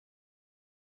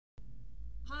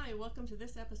Hi, welcome to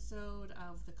this episode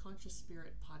of the Conscious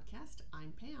Spirit Podcast.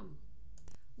 I'm Pam.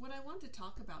 What I want to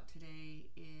talk about today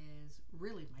is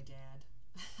really my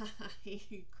dad.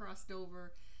 He crossed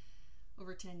over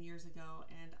 10 years ago,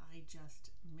 and I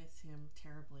just miss him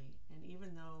terribly. And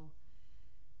even though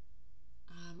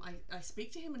I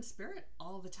speak to him in spirit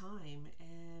all the time,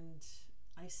 and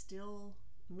I still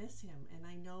miss him, and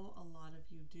I know a lot of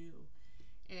you do.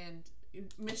 And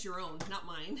miss your own, not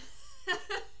mine.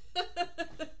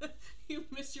 You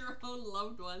miss your own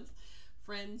loved ones,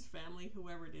 friends, family,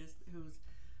 whoever it is who's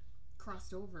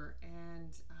crossed over,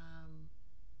 and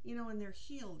and they're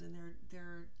healed, and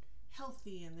they're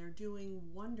healthy, and they're doing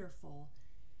wonderful,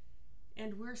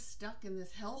 and we're stuck in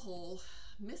this hellhole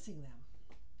missing them.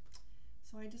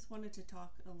 So I just wanted to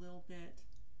talk a little bit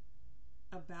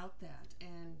about that,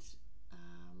 and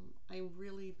I've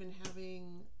really been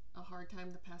having a hard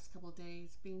time the past couple of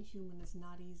days. Being human is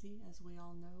not easy, as we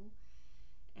all know,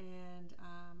 and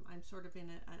I'm sort of in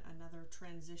another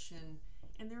transition,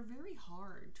 and they're very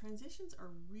hard. Transitions are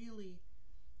really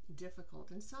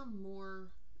difficult, and some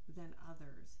more than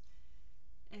others.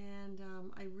 And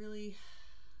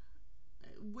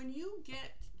when you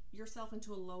get yourself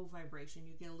into a low vibration,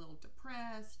 you get a little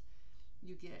depressed,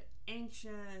 you get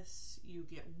anxious, you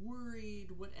get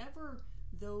worried, whatever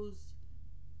those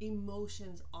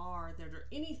emotions are that are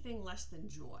anything less than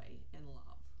joy and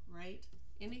love, right?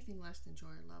 Anything less than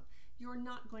joy and love, you're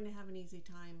not going to have an easy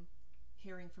time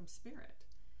hearing from Spirit.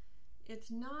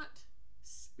 It's not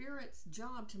Spirit's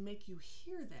job to make you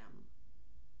hear them.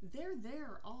 They're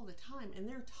there all the time, and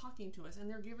they're talking to us, and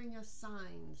they're giving us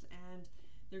signs, and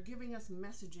they're giving us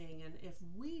messaging. And if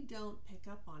we don't pick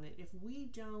up on it, if we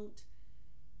don't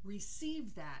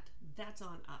receive that, that's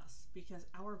on us, because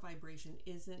our vibration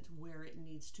isn't where it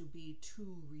needs to be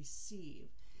to receive.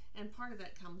 And part of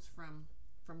that comes from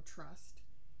trust.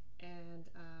 And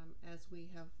as we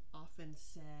have often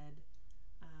said,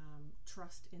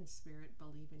 trust in Spirit,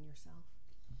 believe in yourself.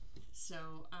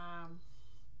 So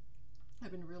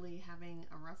I've been really having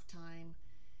a rough time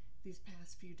these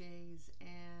past few days,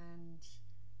 and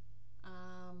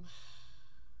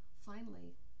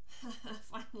finally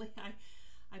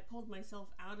I pulled myself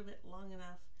out of it long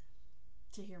enough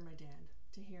to hear my dad,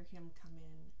 to hear him come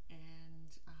in.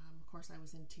 And of course I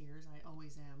was in tears. I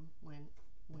always am when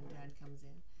Dad comes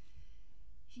in.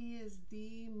 He is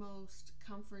the most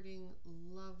comforting,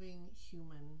 loving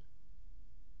human,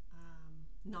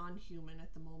 non-human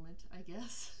at the moment, I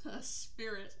guess, a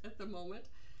spirit at the moment.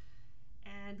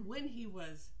 And when he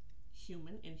was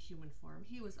human, in human form,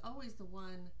 he was always the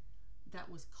one that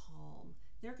was calm.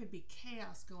 There could be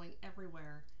chaos going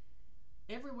everywhere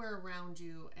around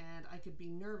you, and I could be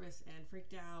nervous and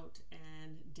freaked out,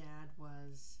 and Dad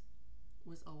was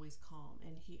always calm.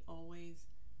 And he always,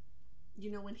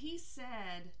 when he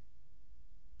said,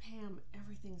 "Pam,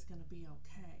 everything's going to be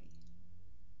okay,"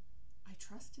 I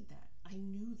trusted that. I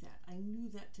knew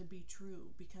that to be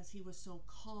true, because he was so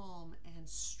calm and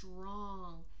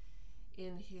strong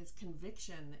in his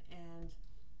conviction,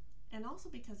 and also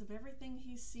because of everything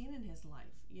he's seen in his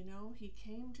life.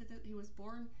 He was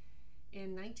born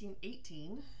in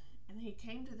 1918, and he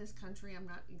came to this country. I'm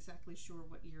not exactly sure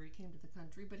what year he came to the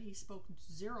country, but he spoke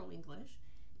zero English.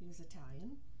 He was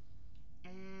Italian.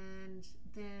 And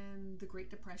then the Great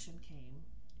Depression came,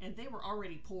 and they were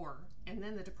already poor, and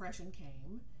then the Depression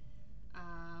came,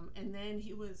 and then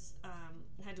he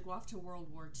had to go off to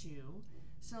World War II.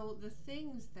 So the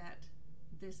things that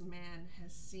this man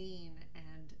has seen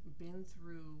and been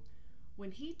through,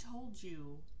 when he told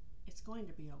you it's going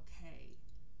to be okay,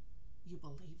 you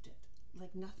believed it.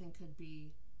 Like nothing could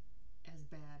be as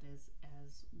bad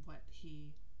as what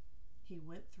he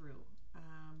went through.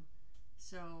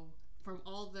 So from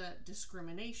all the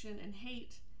discrimination and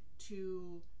hate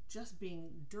to just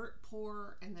being dirt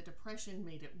poor, and the Depression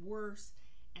made it worse,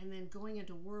 and then going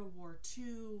into World War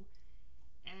II,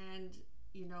 and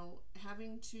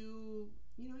having to,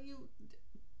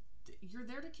 you're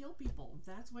there to kill people.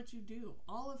 That's what you do.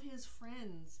 All of his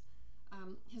friends,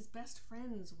 his best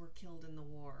friends, were killed in the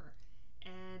war,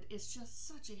 and it's just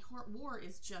such a war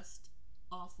is just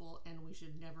awful, and we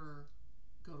should never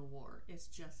go to war. It's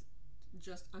just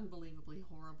unbelievably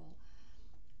horrible.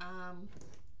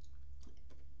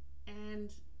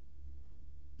 And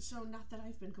so, not that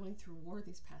I've been going through war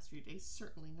these past few days,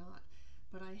 certainly not,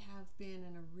 but I have been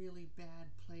in a really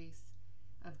bad place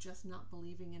of just not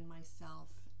believing in myself.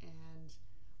 And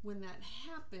when that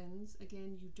happens,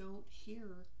 again, you don't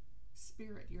hear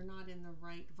Spirit. You're not in the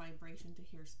right vibration to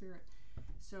hear Spirit.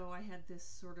 So I had this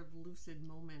sort of lucid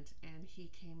moment, and he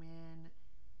came in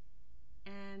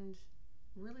and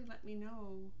really let me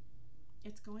know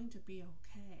it's going to be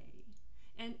okay.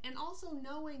 And also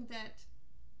knowing that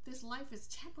this life is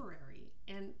temporary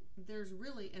and there's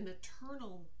really an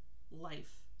eternal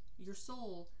life. Your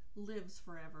soul lives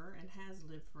forever and has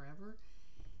lived forever.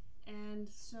 And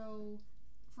so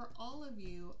for all of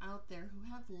you out there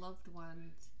who have loved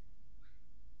ones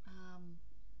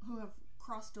who have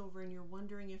crossed over and you're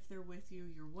wondering if they're with you,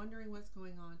 you're wondering what's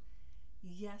going on,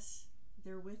 yes,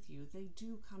 they're with you. They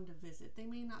do come to visit. They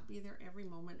may not be there every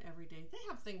moment, every day. They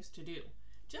have things to do.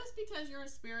 Just because you're a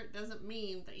spirit doesn't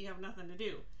mean that you have nothing to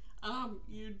do.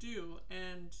 You do,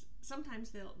 and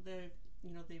sometimes they've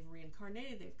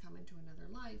reincarnated, they've come into another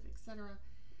life, etc.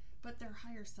 But their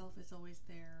higher self is always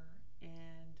there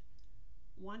and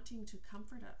wanting to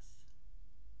comfort us.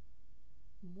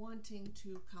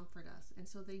 And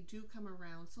so they do come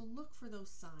around. So look for those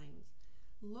signs.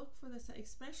 Look for this,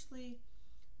 especially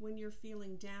when you're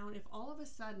feeling down. If all of a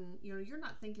sudden, you're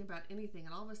not thinking about anything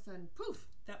and all of a sudden, poof,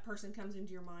 that person comes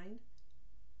into your mind,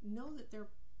 know that they're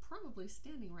probably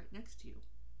standing right next to you.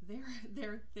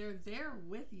 They're there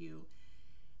with you,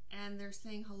 and they're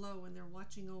saying hello and they're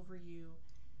watching over you.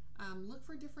 Look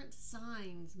for different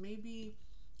signs. Maybe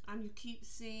you keep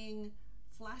seeing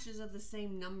flashes of the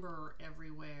same number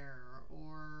everywhere,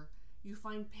 or you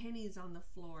find pennies on the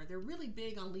floor. They're really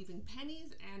big on leaving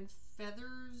pennies and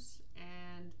feathers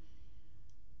and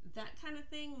that kind of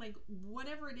thing, like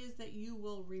whatever it is that you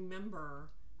will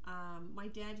remember. My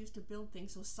dad used to build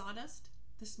things, so sawdust,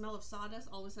 the smell of sawdust,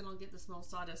 all of a sudden I'll get the smell of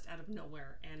sawdust out of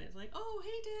nowhere, and it's like, oh,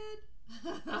 hey,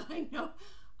 Dad.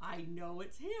 I know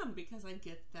it's him because I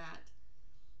get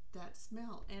that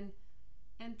smell.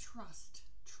 And trust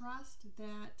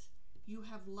that you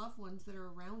have loved ones that are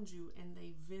around you and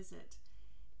they visit,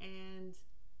 and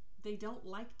they don't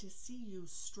like to see you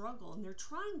struggle, and they're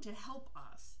trying to help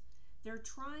us. They're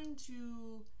trying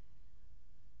to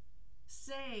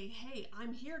say, hey,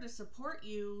 I'm here to support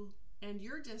you, and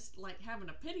you're just like having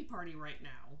a pity party right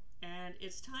now, and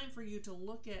it's time for you to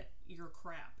look at your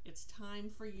crap. It's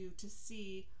time for you to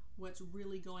see what's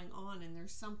really going on, and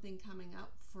there's something coming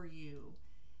up for you,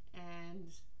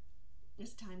 and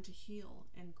it's time to heal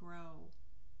and grow.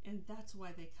 And that's why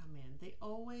they come in. They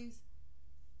always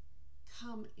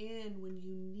come in when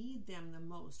you need them the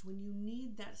most, when you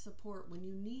need that support, when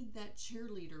you need that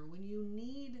cheerleader, when you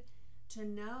need to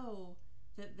know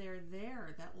that they're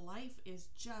there, that life is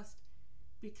just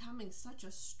becoming such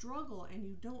a struggle and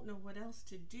you don't know what else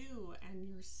to do and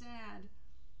you're sad.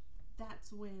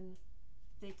 That's when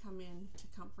they come in to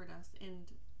comfort us, and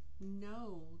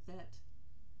know that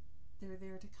they're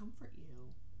there to comfort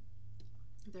you.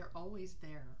 They're always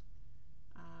there.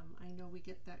 I know we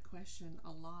get that question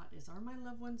a lot, are my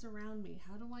loved ones around me?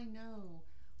 How do I know?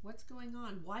 What's going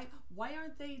on? Why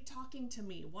aren't they talking to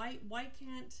me? Why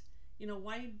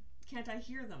can't I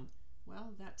hear them?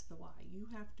 Well, that's the why. You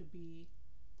have to be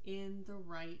in the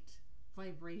right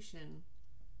vibration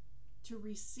to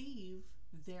receive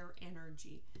their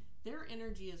energy. Their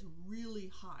energy is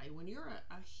really high. When you're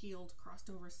a healed,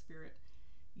 crossed over spirit,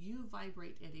 you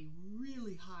vibrate at a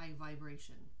really high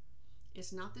vibration.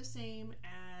 It's not the same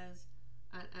as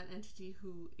an entity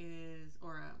who is,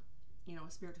 or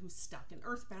a spirit who's stuck, an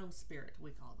earthbound spirit,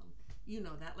 we call them.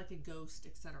 That, like a ghost,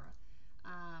 etc.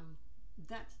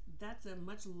 That's a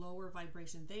much lower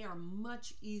vibration. They are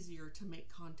much easier to make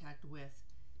contact with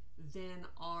than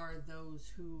are those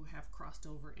who have crossed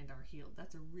over and are healed.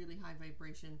 That's a really high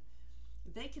vibration.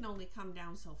 They can only come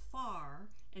down so far,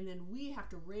 and then we have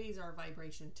to raise our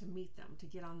vibration to meet them, to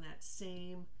get on that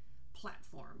same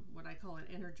platform, what I call an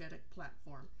energetic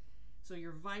platform. So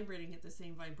you're vibrating at the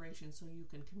same vibration so you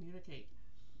can communicate.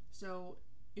 So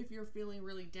if you're feeling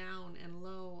really down and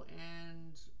low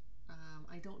and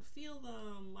I don't feel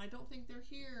them, I don't think they're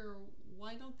here,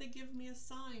 why don't they give me a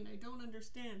sign? I don't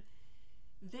understand.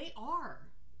 They are.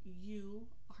 You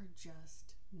are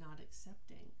just not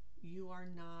accepting. You are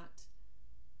not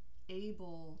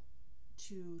able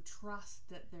to trust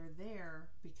that they're there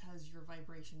because your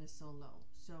vibration is so low.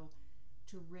 So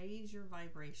to raise your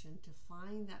vibration, to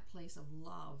find that place of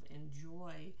love and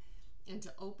joy, and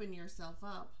to open yourself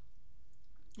up,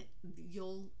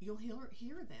 you'll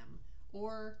hear them.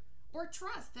 Or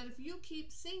trust that if you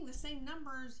keep seeing the same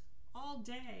numbers all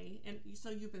day, and so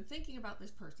you've been thinking about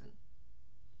this person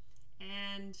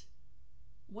and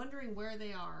wondering where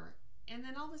they are, and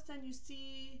then all of a sudden you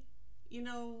see,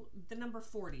 the number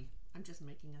 40. I'm just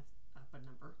making up a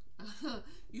number.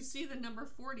 You see the number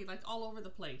 40 like all over the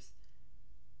place.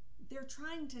 They're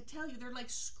trying to tell you, they're like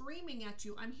screaming at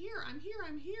you, I'm here, I'm here,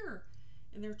 I'm here.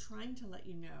 And they're trying to let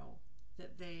you know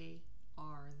that they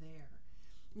are there.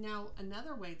 Now,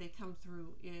 another way they come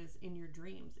through is in your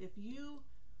dreams. If you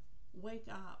wake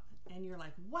up and you're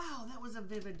like, wow, that was a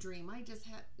vivid dream. I just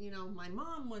had, my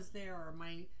mom was there, or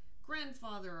my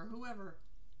grandfather, or whoever.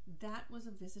 That was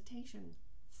a visitation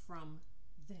from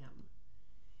them.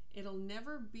 It'll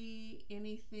never be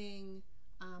anything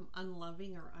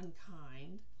unloving or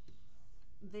unkind.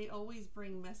 They always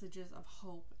bring messages of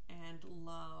hope and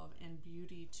love and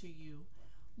beauty to you.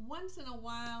 Once in a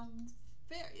while,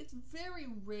 it's very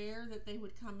rare that they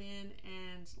would come in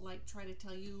and try to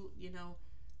tell you,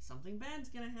 something bad's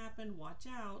gonna happen, watch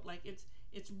out.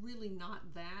 It's really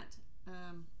not that.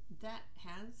 That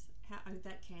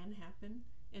can happen,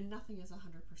 and nothing is 100%.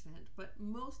 But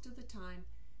most of the time,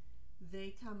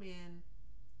 they come in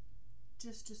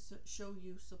just to show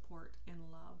you support and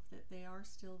love, that they are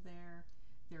still there.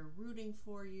 They're rooting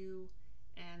for you,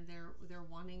 and they're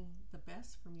wanting the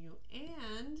best from you.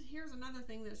 And here's another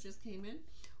thing that's just came in.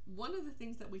 One of the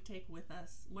things that we take with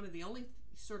us, one of the only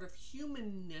sort of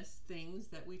humanness things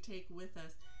that we take with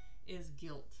us, is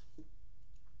guilt.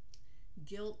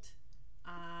 Guilt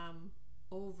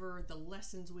over the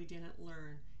lessons we didn't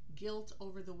learn. Guilt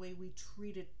over the way we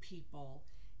treated people.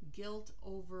 Guilt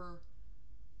over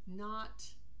not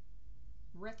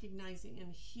recognizing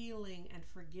and healing and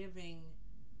forgiving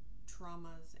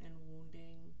traumas and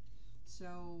wounding.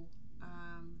 So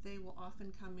they will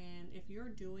often come in if you're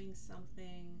doing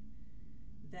something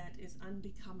that is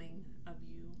unbecoming of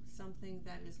you, something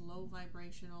that is low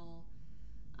vibrational,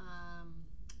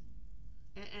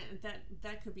 and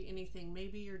that could be anything.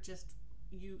 Maybe you're just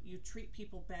you treat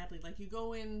people badly, like you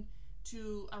go in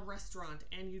to a restaurant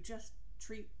and you just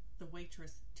treat the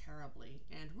waitress terribly,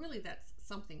 and really that's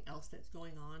something else that's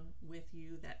going on with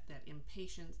you, that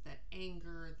impatience, that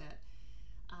anger, that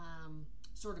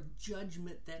sort of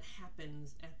judgment that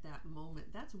happens at that moment.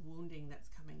 That's wounding that's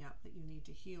coming up that you need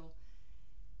to heal,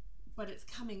 but it's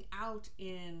coming out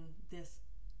in this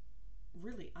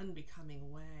really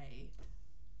unbecoming way.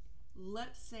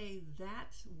 Let's say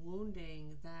that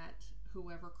wounding that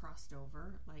whoever crossed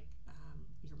over, like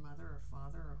your mother or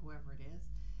father or whoever it is,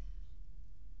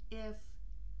 if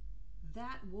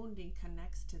that wounding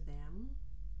connects to them,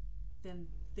 then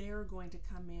they're going to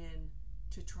come in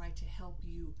to try to help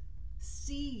you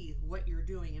see what you're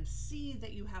doing and see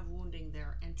that you have wounding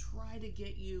there, and try to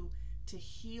get you to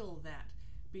heal that,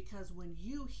 because when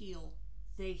you heal,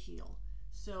 they heal.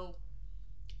 So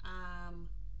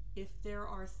if there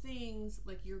are things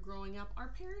like you're growing up,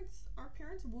 our parents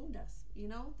wound us,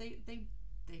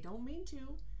 they don't mean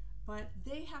to, but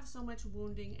they have so much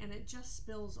wounding and it just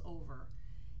spills over.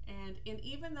 And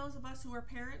even those of us who are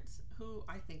parents, who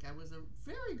I think I was a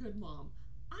very good mom,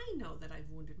 I know that I've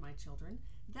wounded my children.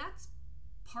 That's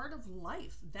part of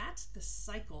life. That's the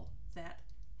cycle that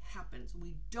happens.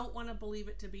 We don't want to believe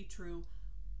it to be true,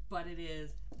 but it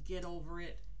is. Get over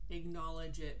it,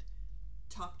 acknowledge it,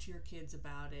 talk to your kids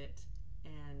about it,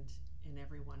 and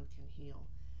everyone can heal.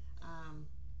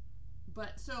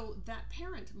 But so that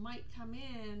parent might come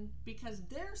in because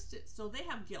so they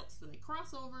have guilt. So they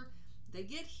cross over, they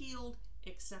get healed,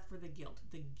 except for the guilt.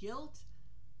 The guilt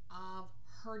of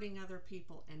hurting other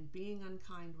people and being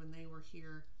unkind when they were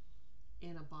here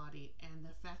in a body, and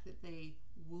the fact that they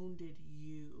wounded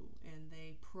you and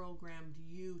they programmed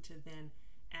you to then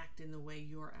act in the way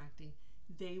you're acting.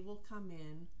 They will come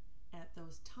in at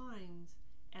those times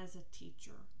as a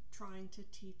teacher, trying to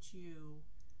teach you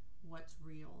what's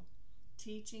real,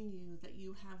 teaching you that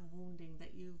you have wounding,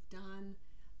 that you've done,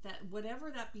 that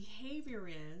whatever that behavior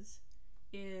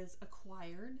is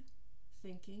acquired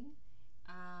thinking,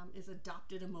 is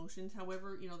adopted emotions.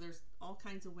 However, there's all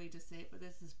kinds of ways to say it, but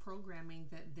this is programming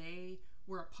that they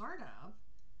were a part of,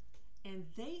 and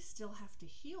they still have to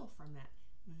heal from that.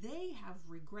 They have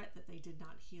regret that they did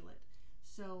not heal it.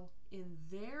 So in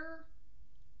their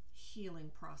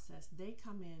healing process, they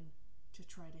come in to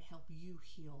try to help you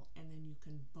heal, and then you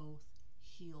can both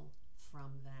heal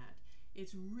from that.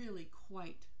 It's really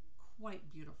quite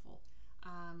beautiful.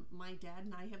 My dad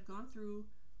and I have gone through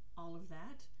all of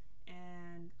that,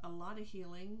 and a lot of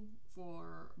healing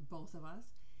for both of us.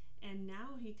 And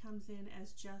now he comes in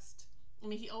as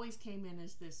he always came in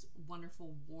as this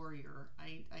wonderful warrior.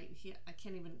 I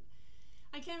can't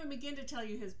even begin to tell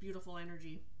you his beautiful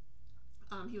energy.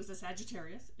 He was a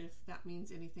Sagittarius, if that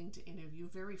means anything to any of you.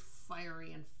 Very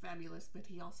fiery and fabulous, but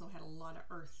he also had a lot of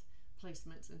earth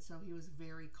placements, and so he was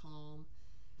very calm.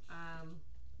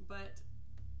 But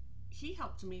he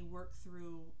helped me work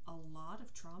through a lot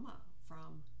of trauma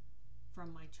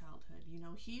from my childhood.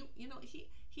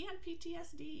 He had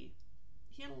PTSD.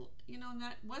 He had, and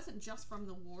that wasn't just from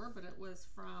the war, but it was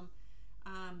from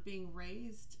being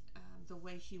raised the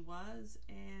way he was.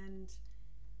 And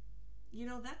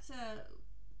that's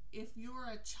if you're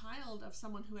a child of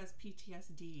someone who has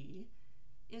PTSD,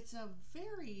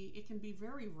 it can be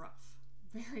very rough,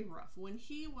 very rough. When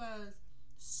he was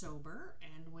sober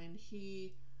and when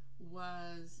he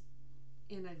was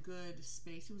in a good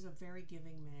space, he was a very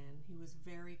giving man. He was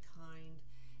very kind.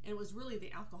 And it was really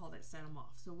the alcohol that set him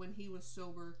off. So when he was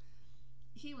sober,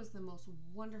 he was the most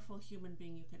wonderful human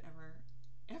being you could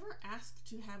ever ask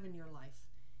to have in your life.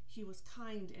 He was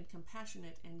kind and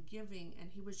compassionate and giving, and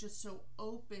he was just so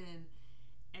open,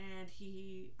 and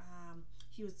he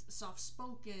was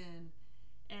soft-spoken,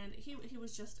 and he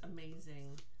was just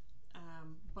amazing.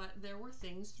 But there were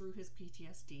things through his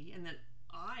PTSD, and then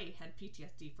I had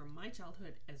PTSD from my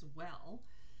childhood as well.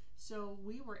 So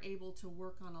we were able to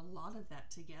work on a lot of that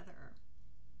together.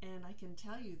 And I can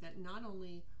tell you that not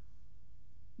only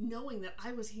knowing that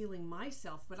I was healing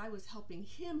myself, but I was helping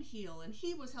him heal, and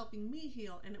he was helping me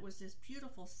heal, and it was this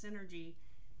beautiful synergy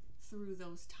through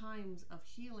those times of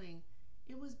healing.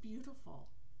 It was beautiful.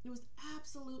 It was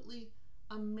absolutely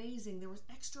amazing. There was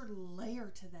extra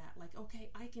layer to that. Like, okay,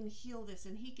 I can heal this,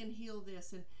 and he can heal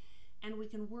this, and we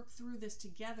can work through this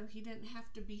together. He didn't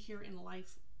have to be here in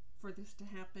life for this to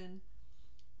happen.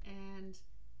 And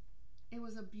it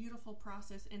was a beautiful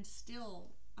process. And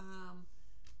still,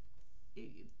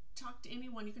 talk to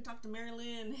anyone. You can talk to Mary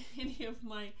Lynn, any of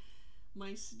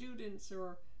my students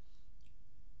or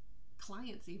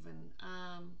clients even.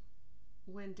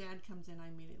 When Dad comes in, I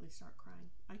immediately start crying.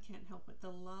 I can't help it. The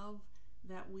love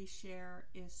that we share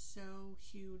is so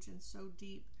huge and so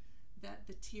deep that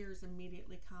the tears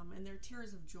immediately come, and they're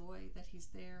tears of joy that he's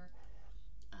there.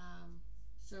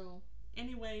 So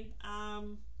anyway,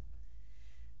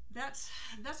 that's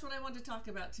what I wanted to talk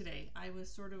about today. I was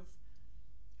sort of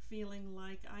feeling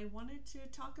like I wanted to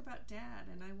talk about Dad,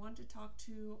 and I want to talk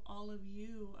to all of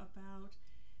you about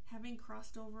having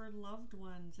crossed over loved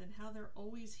ones and how they're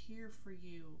always here for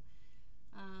you.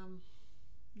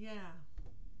 Yeah.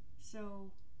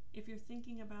 So if you're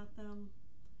thinking about them,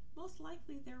 most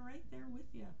likely they're right there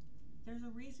with you. There's a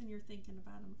reason you're thinking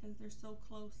about them, because they're so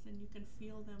close and you can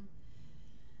feel them.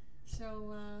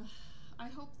 So I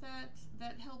hope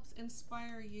that helps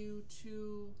inspire you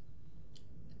to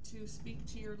speak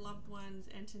to your loved ones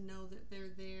and to know that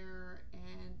they're there,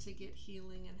 and to get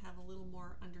healing and have a little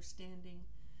more understanding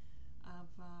of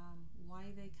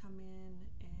why they come in.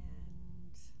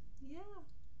 And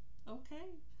yeah,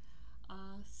 okay.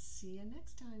 See you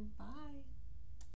next time. Bye.